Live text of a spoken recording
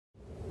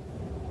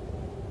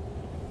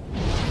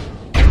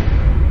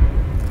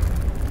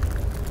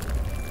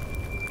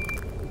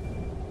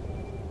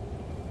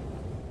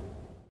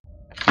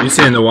You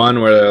seen the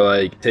one where they're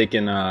like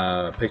taking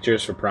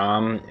pictures for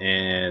prom,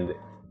 and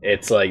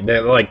it's like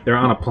they're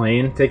on a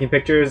plane taking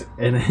pictures,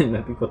 and then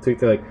the people tweet,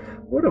 they're like,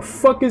 "Where the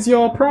fuck is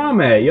y'all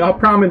prom at? Y'all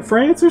prom in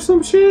France or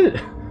some shit?"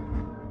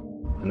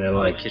 And they're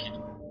like,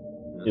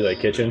 "You like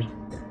kitchen?"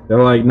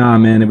 They're like, "Nah,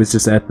 man, it was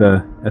just at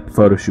the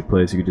photo shoot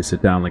place. You could just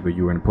sit down like when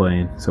you were in a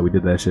plane." So we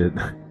did that shit.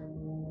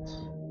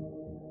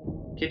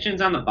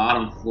 Kitchen's on the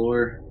bottom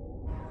floor.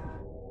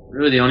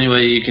 Really, the only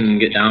way you can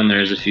get down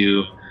there is if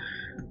you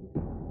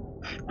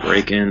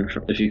break in.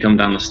 If you come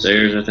down the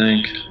stairs, I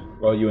think.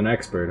 Well, you an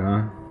expert,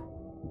 huh?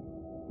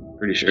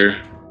 Pretty sure.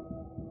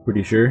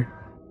 Pretty sure.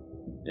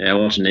 Yeah, I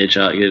watched Nate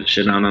Shot get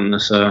shit on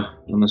this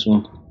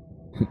one.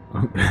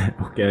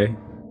 Okay.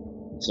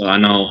 So I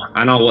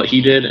know what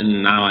he did,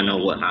 and now I know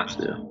what not to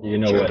do. You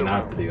know what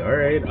not to do. All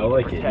right, I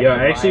like it. Yeah,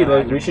 actually,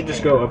 like, we should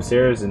just go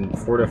upstairs and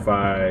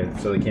fortify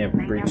so they can't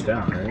breach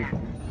down, right?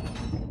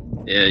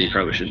 Yeah, you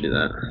probably should do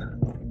that.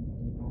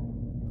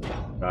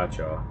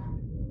 Gotcha.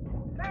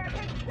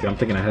 Yeah, I'm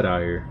thinking ahead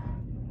out here.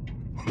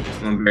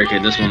 I'm gonna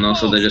barricade this one though,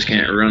 so they just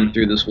can't run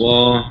through this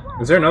wall.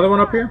 Is there another one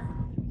up here?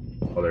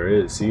 Oh, there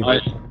is. See?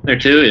 There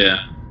too,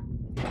 yeah.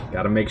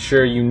 Gotta make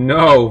sure you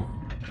know.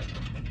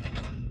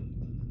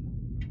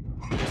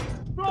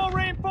 Floor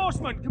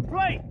reinforcement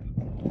complete.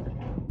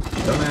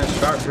 Dumbass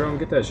shock drone,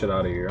 get that shit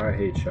out of here. I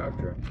hate shock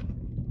drone.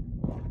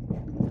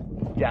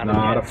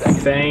 Not a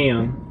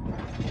fan.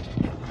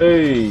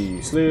 Hey,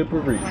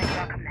 slippery.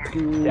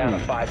 Down to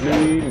 5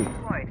 seconds.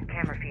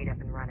 Camera feed up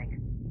and running.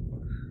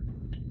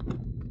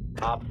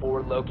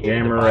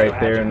 Jammer right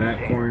there in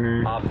that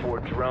corner.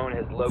 Drone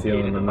has located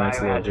Feeling a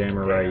nice little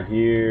jammer right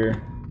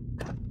here.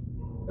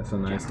 That's a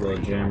nice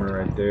little jammer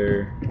right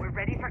there. We're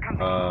ready for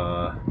company.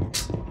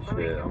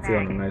 Shit, I'm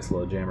feeling a nice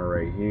little jammer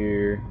right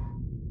here.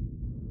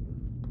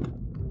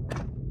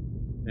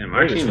 Damn,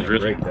 our team's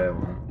really break that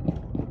one.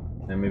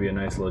 And maybe a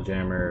nice little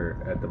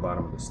jammer at the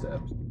bottom of the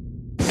steps.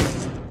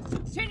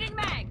 Changing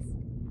mags.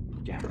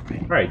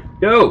 Alright,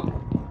 go!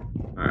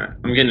 Alright,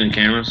 I'm getting in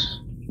cameras.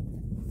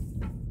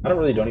 I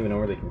don't even know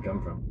where they can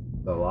come from.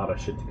 There's a lot of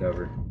shit to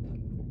cover.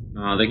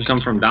 They can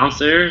come from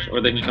downstairs,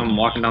 or they can come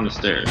walking down the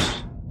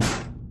stairs.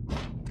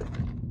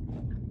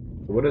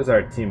 What is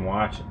our team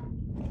watching?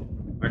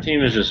 Our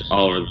team is just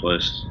all over the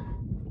place.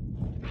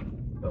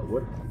 Oh,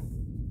 what?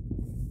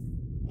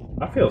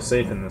 I feel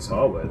safe in this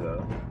hallway,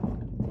 though.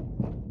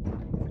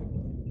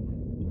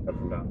 Up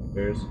from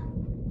downstairs.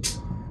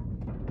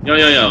 Yo.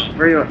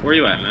 Where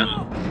you at, man?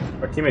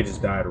 Our teammate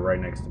just died right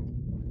next to me.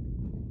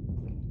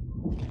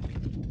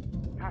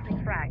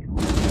 Tossing frag.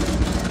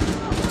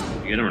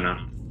 You get him or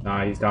not?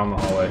 Nah, he's down the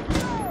hallway.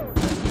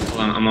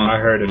 Hold on, I'm on. I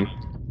heard him.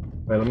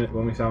 Wait,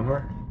 let me sound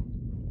her.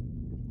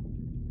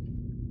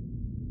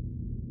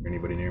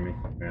 Anybody near me?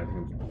 Yeah, I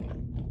think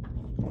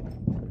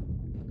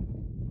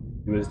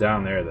he was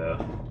down there,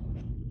 though.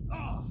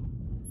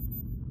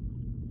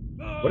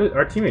 What is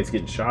our teammate's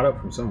getting shot up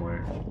from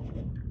somewhere?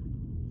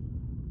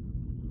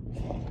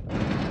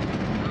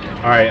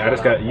 Alright, I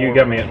just got you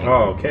got me.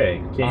 Oh,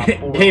 okay.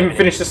 Can't even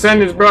finish the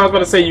sentence, bro. I was about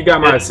to say you got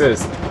my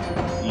assist.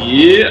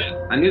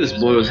 Yeah, I knew this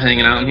boy was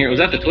hanging out in here. Was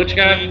that the Twitch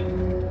guy?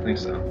 I think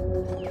so.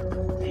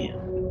 Damn.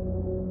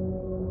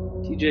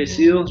 TJ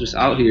Seal just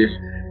out here.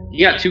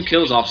 He got 2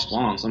 kills off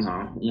spawn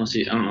somehow. Unless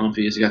I don't know if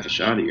he's got the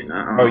shot at you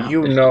now. Oh,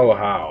 you know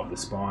how the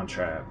spawn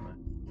trap.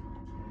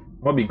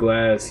 I'll be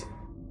glass.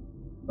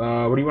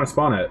 What do you want to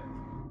spawn at?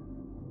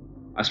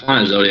 I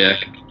spawn at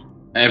Zodiac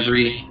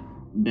every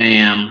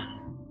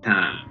damn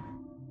time.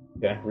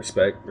 Yeah,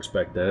 respect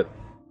that.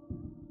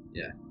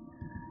 Yeah.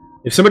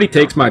 If somebody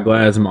takes my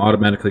glass, I'm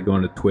automatically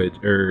going to Twitch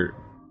or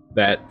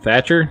that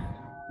Thatcher,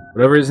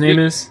 whatever his name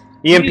is,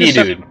 EMP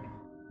dude.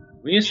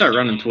 We need to start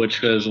running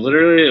Twitch because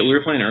literally we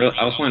were playing early.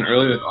 I was playing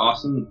earlier with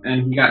Austin,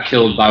 and he got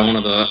killed by one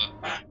of the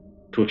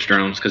Twitch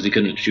drones because he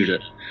couldn't shoot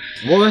it.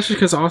 Well, that's just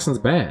because Austin's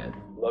bad.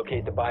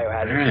 Locate the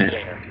biohazard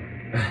container.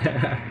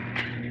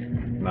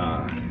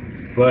 Nah,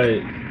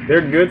 but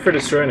they're good for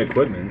destroying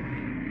equipment.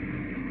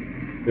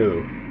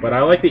 Ooh, but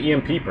I like the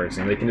EMP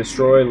person. They can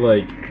destroy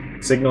like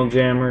signal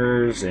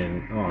jammers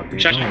and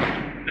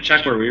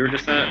Check where we were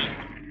just at.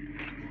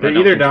 They're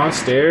either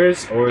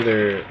downstairs or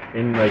they're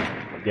in like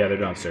they're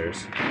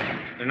downstairs.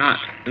 They're not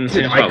in the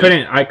same spot.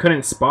 I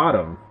couldn't spot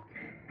them.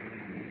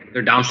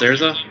 They're downstairs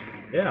though.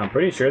 Yeah, I'm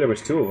pretty sure there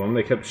was 2 of them.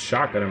 They kept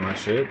shotgunning my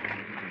shit.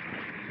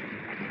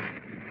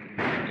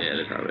 Yeah,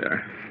 they probably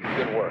are.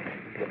 Good work.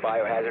 The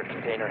biohazard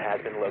container has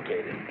been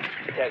located.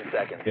 10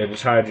 seconds. Yeah,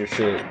 just hide your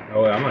shit.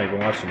 Oh, wait, I'm not even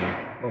watching you.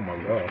 Oh my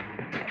god.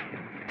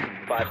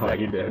 5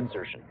 seconds you to dead.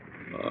 insertion.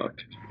 Fuck.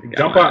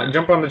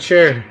 Jump on the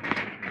chair.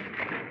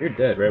 You're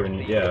dead right when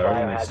you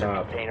right when they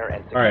stop.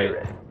 Alright.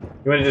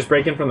 You wanna just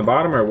break in from the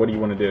bottom or what do you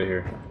wanna do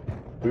here?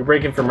 We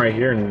break in from right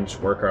here and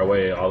just work our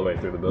way all the way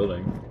through the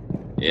building.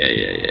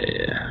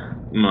 Yeah.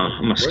 I'm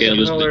gonna scale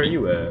this. Where the hell are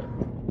you at?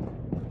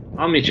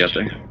 I'll meet you up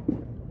there.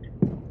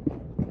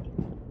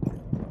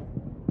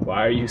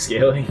 Why are you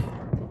scaling?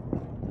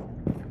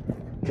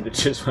 Could have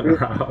just went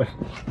around.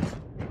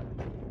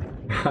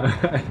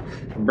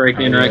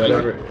 Breaking in right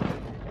quick.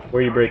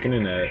 Where are you breaking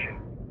in at?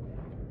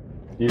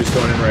 You just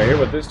going in right here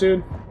with this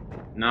dude?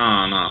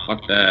 Nah,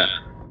 fuck that.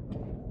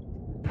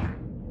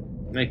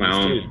 Make my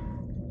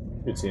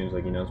own. It seems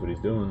like he knows what he's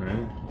doing,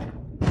 right?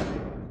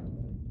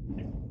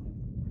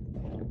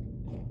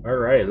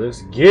 Alright,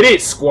 let's get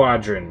it,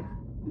 squadron!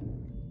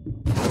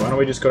 Why don't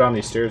we just go down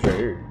these stairs right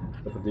here?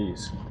 Look at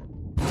these.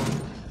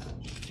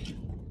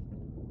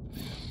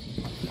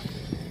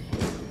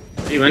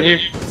 You in here?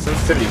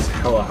 Sensitivity's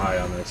hella high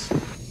on this.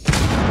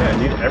 Yeah,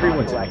 dude,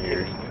 everyone's in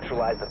here.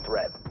 Neutralize the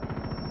threat.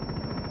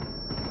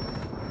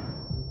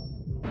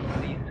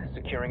 Cease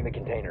securing the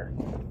container.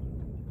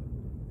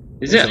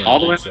 Is it all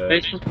the way up the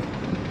basement?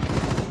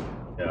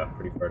 Yeah,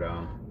 pretty far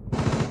down.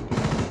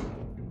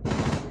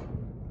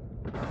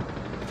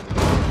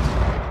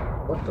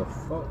 What the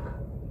fuck?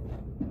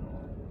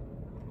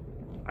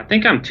 I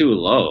think I'm too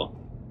low.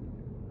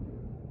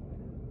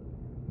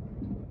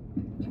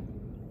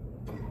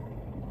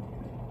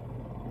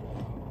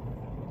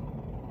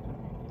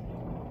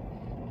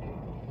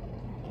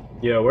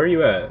 Yeah, where are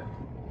you at?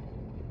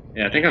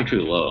 Yeah, I think I'm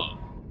too low.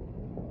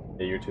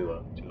 Yeah, you're too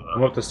low.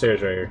 I'm up the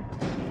stairs right here.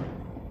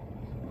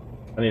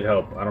 I need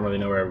help. I don't really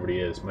know where everybody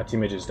is. My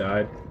teammate just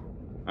died.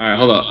 Alright,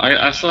 hold up.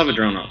 I still have a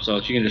drone up, so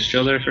if you can just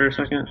chill there for a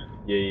second.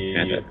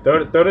 Yeah.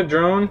 Throw the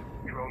drone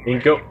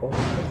and go. Oh, what the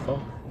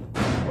fuck?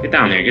 Get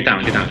down there, get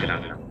down.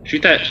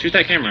 Shoot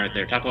that camera right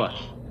there, top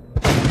left.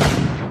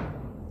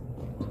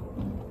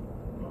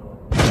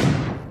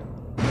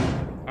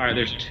 Alright,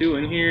 there's two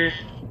in here.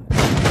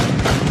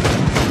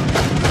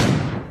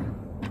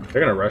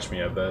 They're gonna rush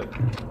me, I bet.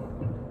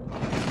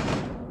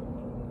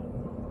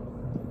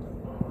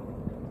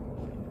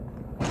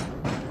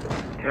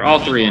 They're all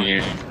three in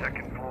here.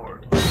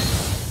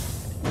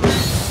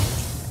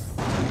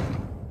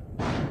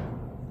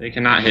 They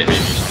cannot hit me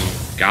for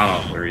some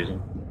god-awful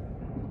reason.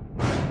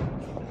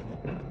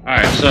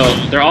 Alright, so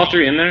they're all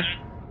three in there.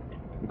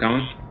 I'm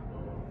coming.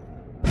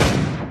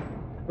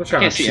 I'm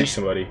trying to see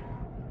somebody.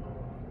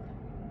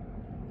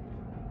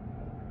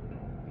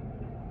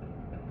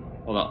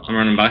 Hold up, I'm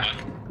running by.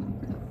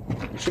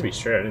 You should be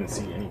straight. I didn't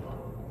see anyone.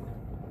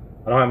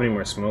 I don't have any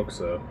more smoke,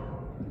 so.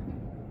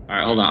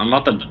 Alright, hold on.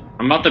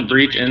 I'm about to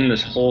breach in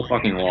this whole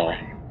fucking wall.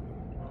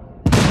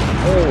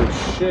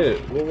 Oh shit!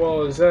 What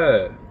wall is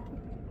that?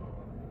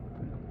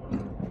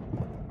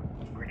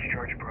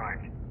 Recharge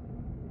prime.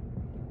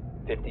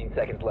 15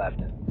 seconds left.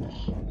 10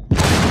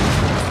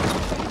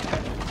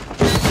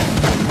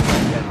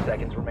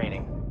 seconds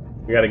remaining.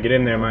 We gotta get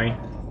in there, man.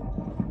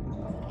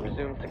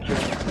 Resume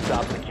securing.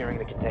 Stop securing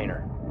the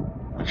container.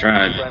 I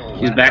tried.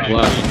 He's back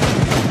left.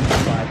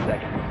 5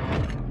 seconds.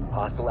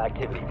 Hostile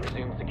activity.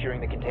 Resume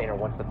securing the container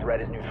once the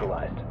threat is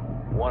neutralized.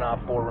 1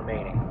 op 4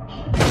 remaining.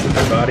 Is it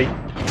their body?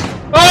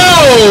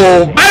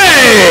 Oh,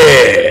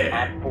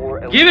 man! Op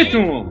 4 Give it to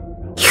eliminated. him!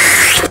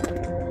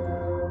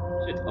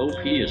 Shit's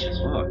OP as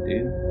fuck,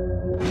 dude.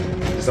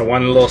 Just a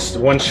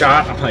one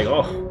shot. I'm like,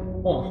 oh.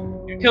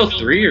 You killed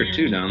 3 or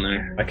 2 down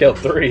there? I killed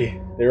 3.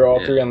 They were all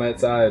 3 on that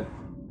side.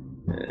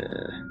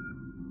 Yeah.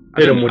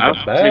 Hit him with the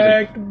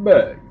back to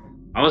back.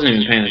 I wasn't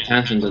even paying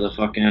attention to the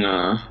fucking,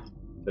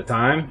 The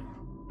time?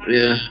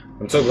 Yeah.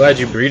 I'm so glad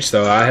you breached,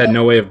 though. I had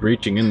no way of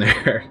breaching in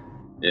there.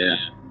 Yeah.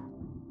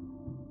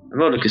 I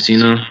voted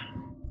casino.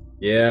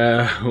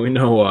 Yeah, we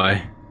know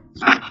why.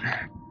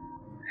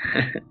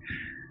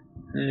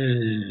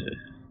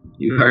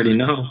 You already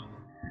know.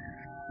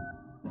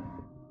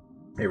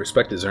 Hey,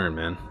 respect is earned,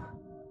 man.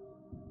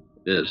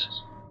 It is.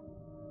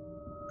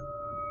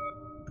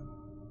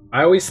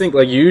 I always think,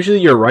 like, usually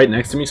you're right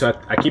next to me, so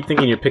I keep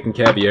thinking you're picking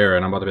Caballero,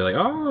 and I'm about to be like,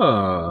 oh,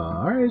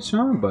 alright,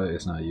 Sean, but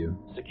it's not you.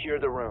 Secure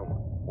the room.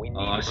 We need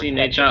I to see protect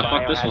Nate Shot the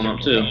fuck this one up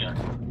too.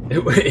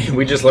 biohazard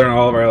We just learned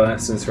all of our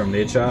lessons from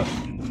Nate Shop.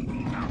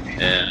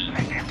 Yeah.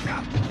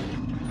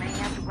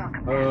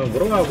 What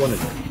do I want to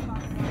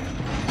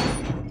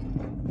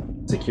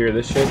do? Secure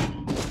this shit?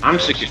 I'm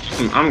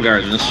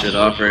guarding this shit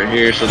off right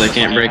here so they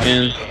can't break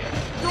in.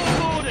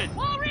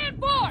 Wall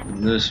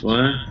reinforced! This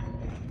way.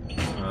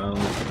 Let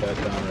me put that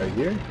down right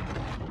here.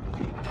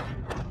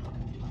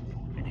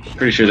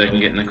 Pretty sure they can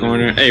get in the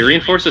corner. Hey,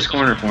 reinforce this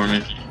corner for me.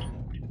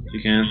 If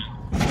you can.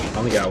 I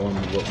only got one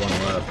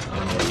left. I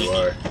don't know where you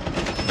are.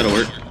 That'll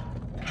work.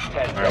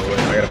 Alright, wait,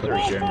 I gotta put the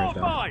jammers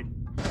down.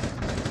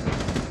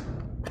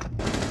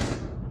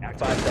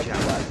 5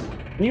 seconds left.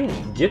 Can you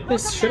get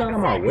this shit out of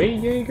my way,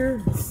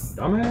 Jaeger?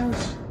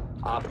 Dumbass?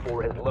 Op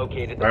 4 has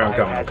located the Alright,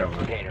 I'm biohazard coming.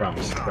 container.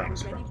 Promise.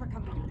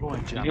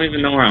 I don't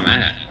even know where I'm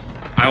at.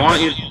 I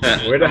want you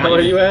to... Where the hell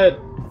are you at?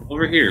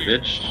 Over here,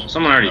 bitch.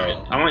 Someone already...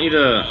 Oh. I want you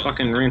to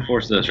fucking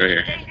reinforce this right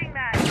here.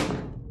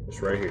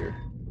 Just right here.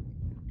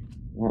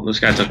 Well, this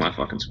guy took my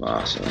fucking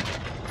spot, so...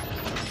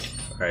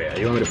 Alright,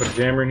 you want me to put a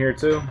jammer in here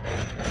too?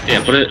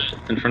 Yeah, put it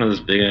in front of this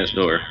big-ass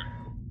door.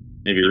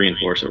 Maybe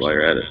reinforce it while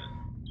you're at it.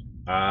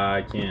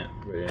 I can't.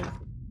 Wait.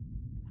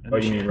 Oh,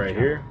 you mean right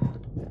here?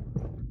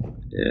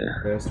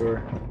 Yeah. This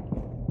door?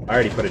 I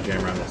already put a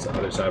jammer on this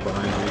other side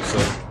behind you, so...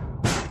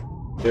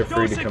 They're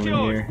free to come in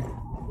here.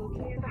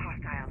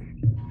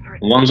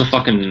 One's a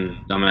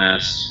fucking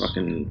dumbass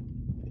fucking...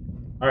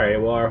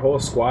 Alright, well our whole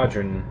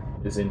squadron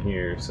is in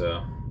here,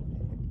 so...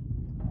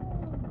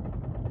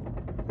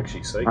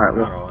 actually psyched. All right,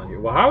 Not all in here.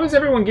 Well, how is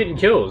everyone getting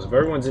kills if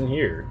everyone's in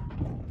here?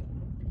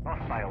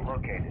 Hostile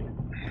located.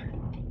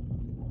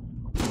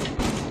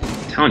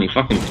 I'm telling you,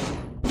 fucking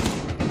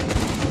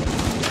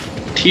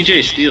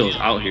TJ Steele's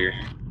out here.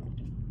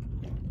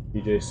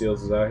 DJ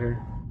Steels is out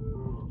here.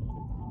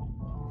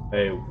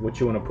 Hey, what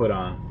you want to put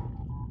on?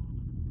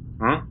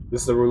 Huh?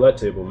 This is the roulette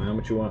table, man.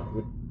 What you want?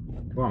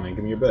 Come on, man.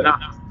 Give me your bet.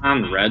 Not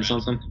on red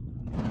something.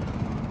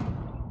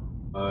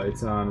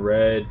 It's on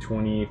red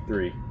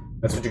 23.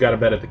 That's what you got to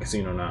bet at the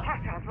casino now.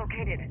 Hostiles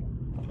located.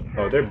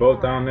 Oh, they're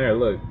both down there.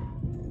 Look.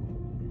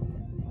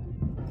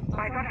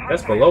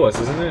 That's below us,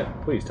 isn't it?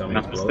 Please tell me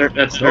it's below us.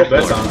 That's Nope,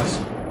 that's on us.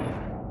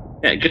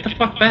 Yeah, get the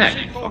fuck back.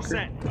 C4 Fucker.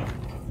 set.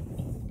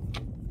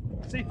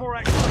 C4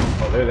 X.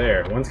 Oh, they're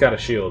there. One's got a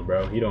shield,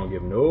 bro. He don't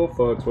give no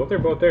fucks. Well, if they're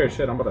both there,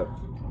 shit, I'm about to...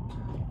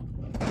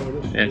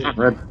 Yeah, it's on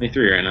red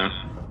 23 right now.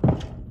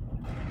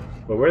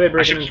 But where are they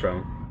breaking in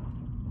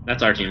from?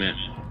 That's our teammate.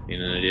 You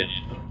know, an idiot.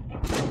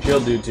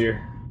 Shield dude's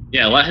here.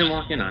 Yeah, let him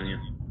walk in on you.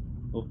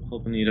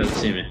 Hoping he doesn't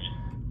see me.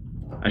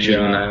 I should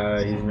have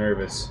that. He's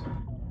nervous.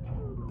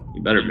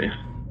 You better be.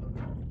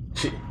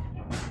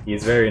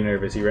 He's very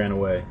nervous. He ran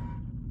away.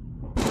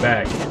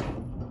 Back.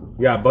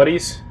 You got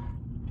buddies?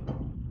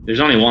 There's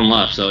only one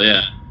left, so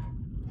yeah.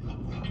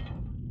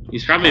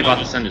 He's probably about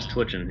to send his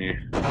Twitch in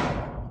here.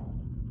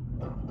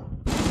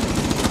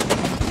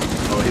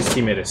 Oh, his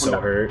teammate is so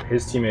hurt.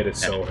 His teammate is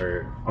so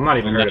hurt. I'm not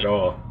even hurt at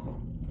all.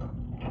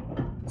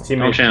 His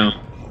No teammate... channel.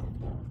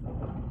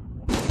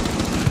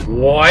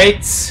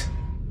 What?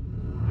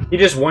 He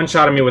just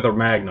one-shotted me with a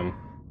magnum.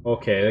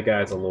 Okay, that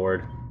guy's a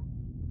lord.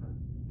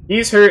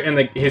 He's hurt, and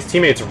his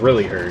teammate's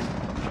really hurt.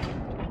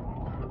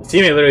 His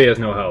teammate literally has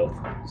no health,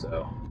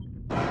 so...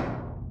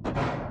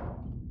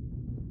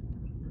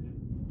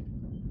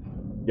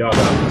 Y'all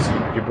got this.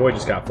 Your boy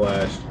just got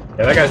flashed.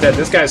 Yeah, that guy's dead.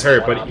 This guy's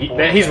hurt, but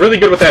he's really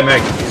good with that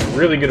magnum. He's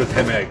really good with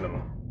that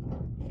magnum.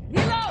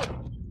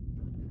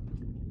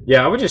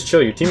 Yeah, I would just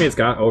chill. Your teammate's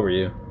got over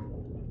you.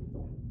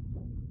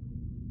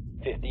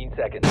 15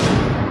 seconds.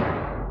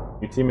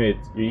 Your teammate,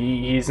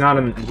 he's not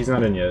in. He's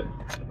not in yet.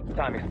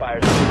 Time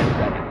expires in 10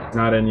 seconds. He's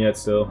not in yet.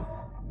 Still.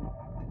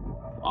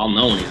 I'll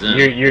know when he's in.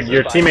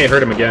 Your teammate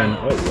hurt him again.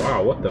 Oh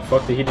wow! What the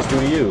fuck did he just do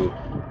to you?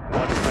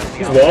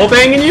 He's wall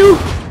banging you.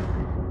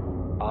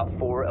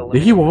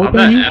 Did he wall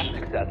bang you? I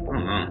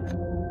don't know.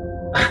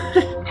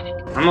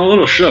 I'm a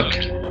little shook.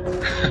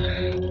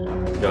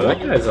 Yo, that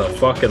guy's a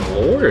fucking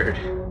lord.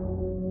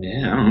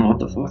 Yeah, I don't know what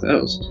the fuck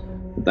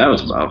that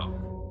was about.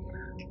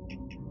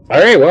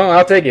 Alright, well,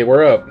 I'll take it.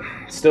 We're up.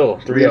 Still,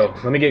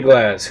 3-0. Let me get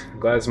Glaz.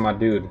 Glaz is my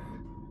dude.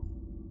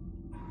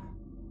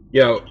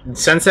 Yo,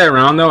 since that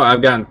round, though,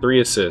 I've gotten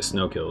 3 assists,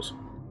 no kills.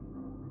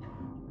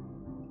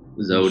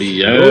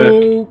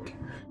 Zodiac.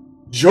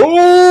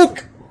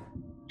 Joke!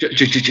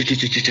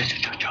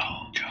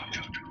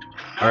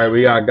 Alright,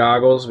 we got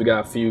Goggles, we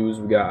got Fuse,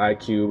 we got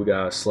IQ, we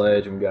got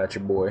Sledge, and we got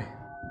your boy.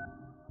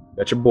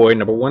 Got your boy,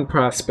 #1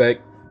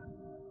 prospect.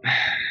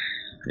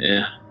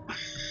 Yeah.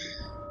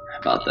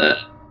 About that.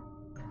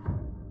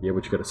 Yeah,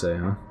 what you gotta say,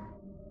 huh?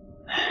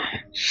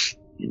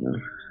 You know.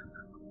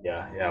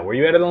 Yeah. Where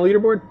you at on the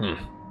leaderboard?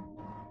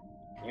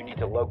 You need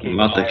to locate. I'm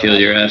about to kill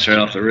your ass right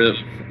off the rip.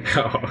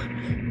 Oh.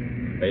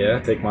 Yeah,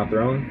 take my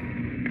throne.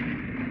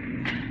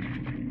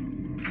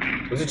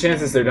 What's the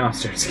chances they're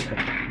downstairs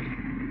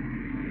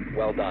again?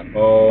 Well done.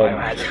 Oh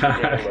my Biohazard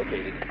god. container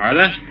located. Are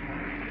they?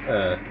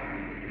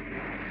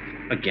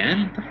 Again?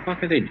 What the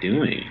fuck are they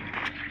doing?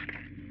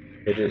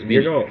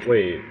 You're going.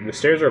 Wait, the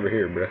stairs are over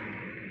here, bro.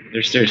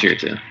 There's stairs here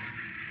too.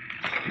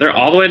 They're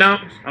all the way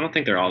down? I don't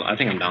think they're all. I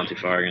think I'm down too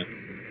far again.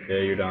 Yeah,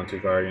 you're down too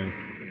far again.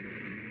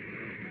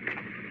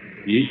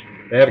 Yeet.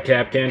 They have a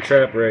cap can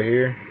trap right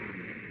here.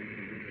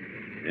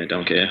 Yeah,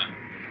 don't care.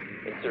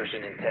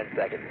 Insertion in 10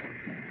 seconds.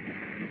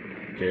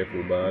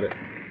 Careful about it.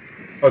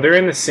 Oh, they're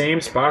in the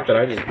same spot that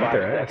I just beat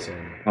their ass in.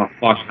 Oh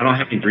fuck! I don't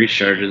have any breach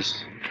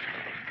charges.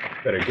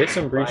 Better get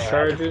some breach Biohazard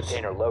charges.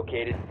 container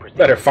located. Proceed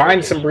Better to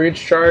find locate. some breach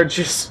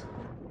charges.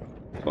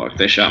 Fuck!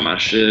 They shot my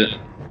shit.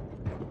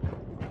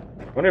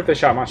 Wonder if they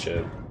shot my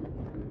shit.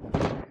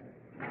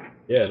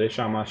 Yeah, they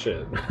shot my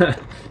shit.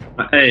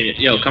 Hey,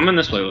 yo, come in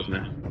this way with me.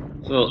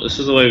 So this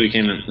is the way we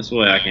came in. This is the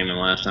way I came in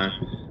last time.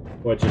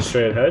 What, just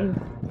straight ahead?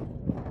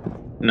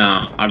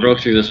 No, I broke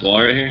through this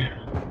wall right here.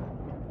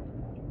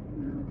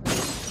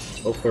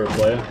 Go for a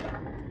play.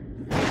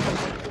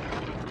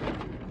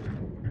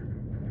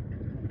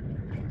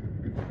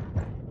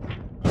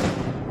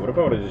 What if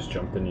I would have just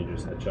jumped in and you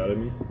just headshotted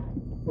me?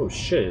 Oh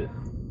shit.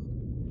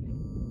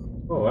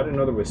 Oh, I didn't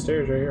know there was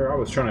stairs right here. I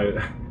was trying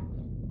to...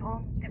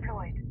 Bomb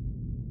deployed.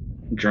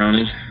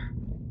 Drowning.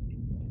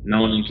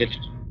 No one in the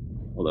kitchen.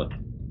 Hold up.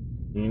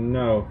 You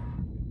know.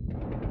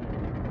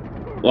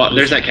 Well,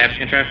 there's that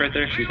captain trap right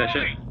there. Shoot that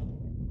shit. I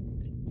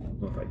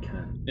don't know if I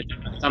can.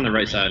 It's on the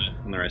right side.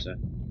 On the right side.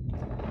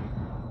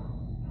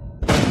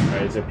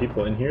 Alright, is there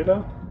people in here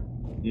though?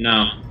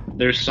 No,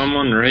 there's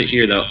someone right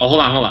here though. Oh, hold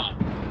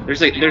on.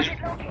 There's.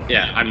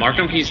 Yeah, I marked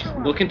him. He's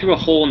looking through a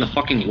hole in the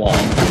fucking wall.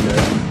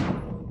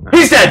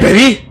 He's dead,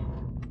 baby!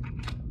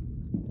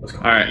 Let's go.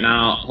 Alright,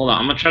 now, hold on.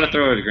 I'm gonna try to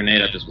throw a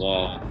grenade at this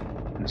wall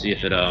and see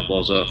if it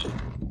blows up.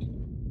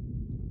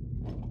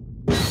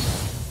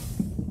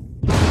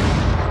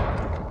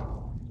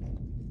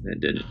 It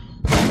didn't.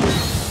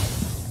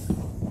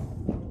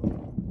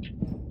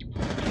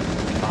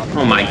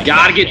 Oh my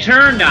god, get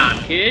turned on,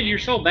 kid! You're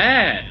so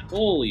bad!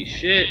 Holy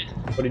shit.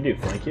 What did he do,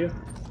 flank you?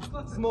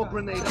 Small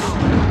grenade.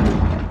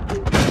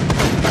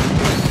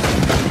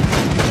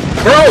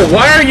 Bro,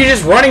 why are you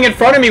just running in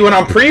front of me when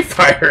I'm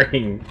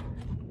pre-firing?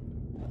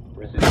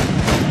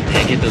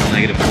 Yeah, get those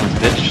negative points,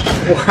 bitch.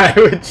 Why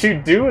would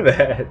you do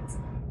that?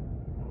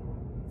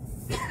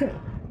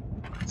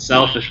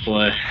 Selfish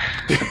play.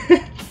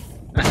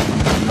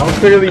 I'm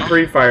clearly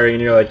pre-firing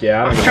and you're like,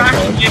 yeah, I don't I'm give a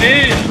trying fuck. to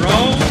get in, bro!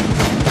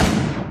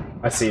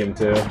 I see him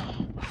too.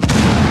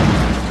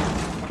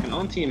 Fucking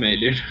own teammate,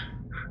 dude.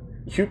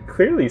 You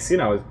clearly seen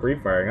I was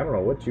pre-firing. I don't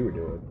know what you were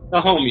doing.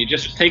 The homie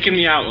just taking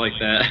me out like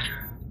that.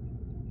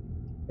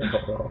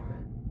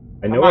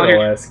 I know where the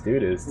last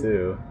dude is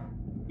too.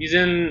 He's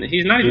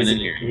not even in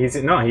here.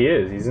 No, he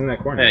is. He's in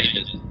that corner. Yeah, he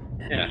is.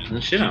 Yeah, no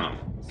shit on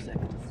him.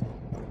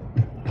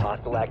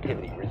 Hostile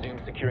activity.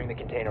 Resume securing the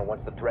container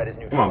once the threat is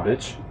Come on,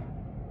 neutralized. bitch.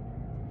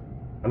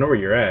 I know where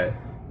you're at.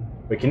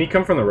 Wait, can he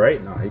come from the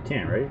right? No, he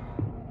can't, right?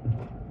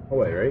 Oh,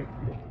 wait, right?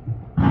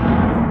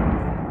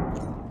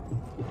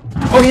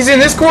 Oh, he's in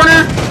this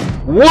corner?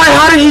 What?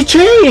 How did he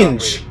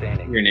change?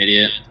 You're an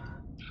idiot.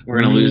 We're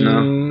gonna lose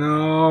now.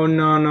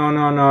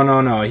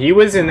 No. He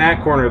was in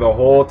that corner the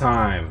whole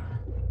time.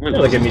 We're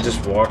Look at losing. me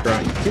just walk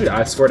around. Dude,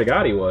 I swear to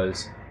God he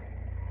was.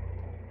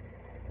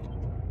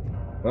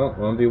 Well,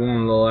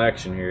 1v1 little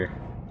action here.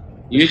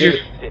 Use your.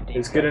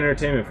 It's good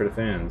entertainment for the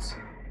fans.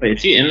 Wait,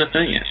 is he in the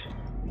thing yet?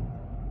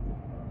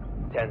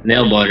 10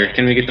 Nail butter.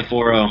 Can we get the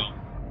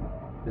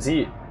 4-0? Is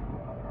he?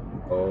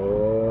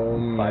 Oh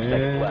 5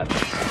 seconds man. left.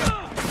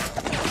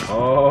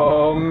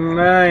 Oh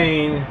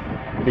man.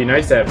 It'd be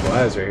nice to have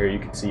Blaz right here. You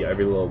could see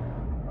every little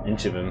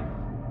inch of him.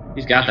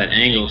 He's got that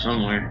angle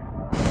somewhere.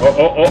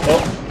 Oh.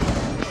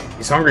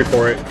 He's hungry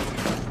for it.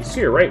 He's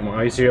to your right, Mo.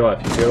 He's to your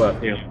left. He's to your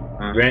left. Yeah.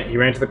 He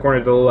ran to the corner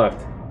to the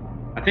left.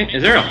 I think.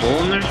 Is there a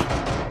hole in there?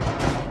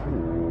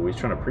 Ooh, he's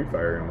trying to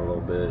pre-fire him a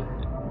little bit.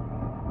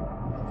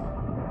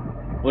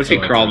 What if he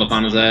So crawled up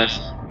on his ass?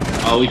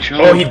 Oh, he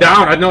choked. Oh, he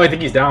downed. No, I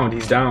think he's downed.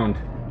 He's downed.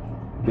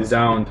 He's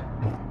downed.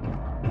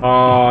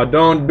 Aw,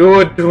 don't do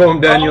it to him,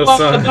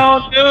 Danielson.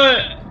 Don't do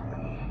it!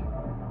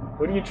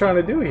 What are you trying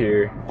to do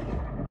here?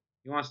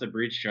 He wants to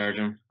breach charge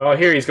him. Oh,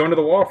 here, he's going to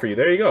the wall for you.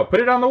 There you go. Put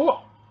it on the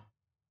wall.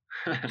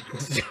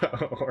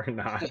 Or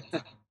not.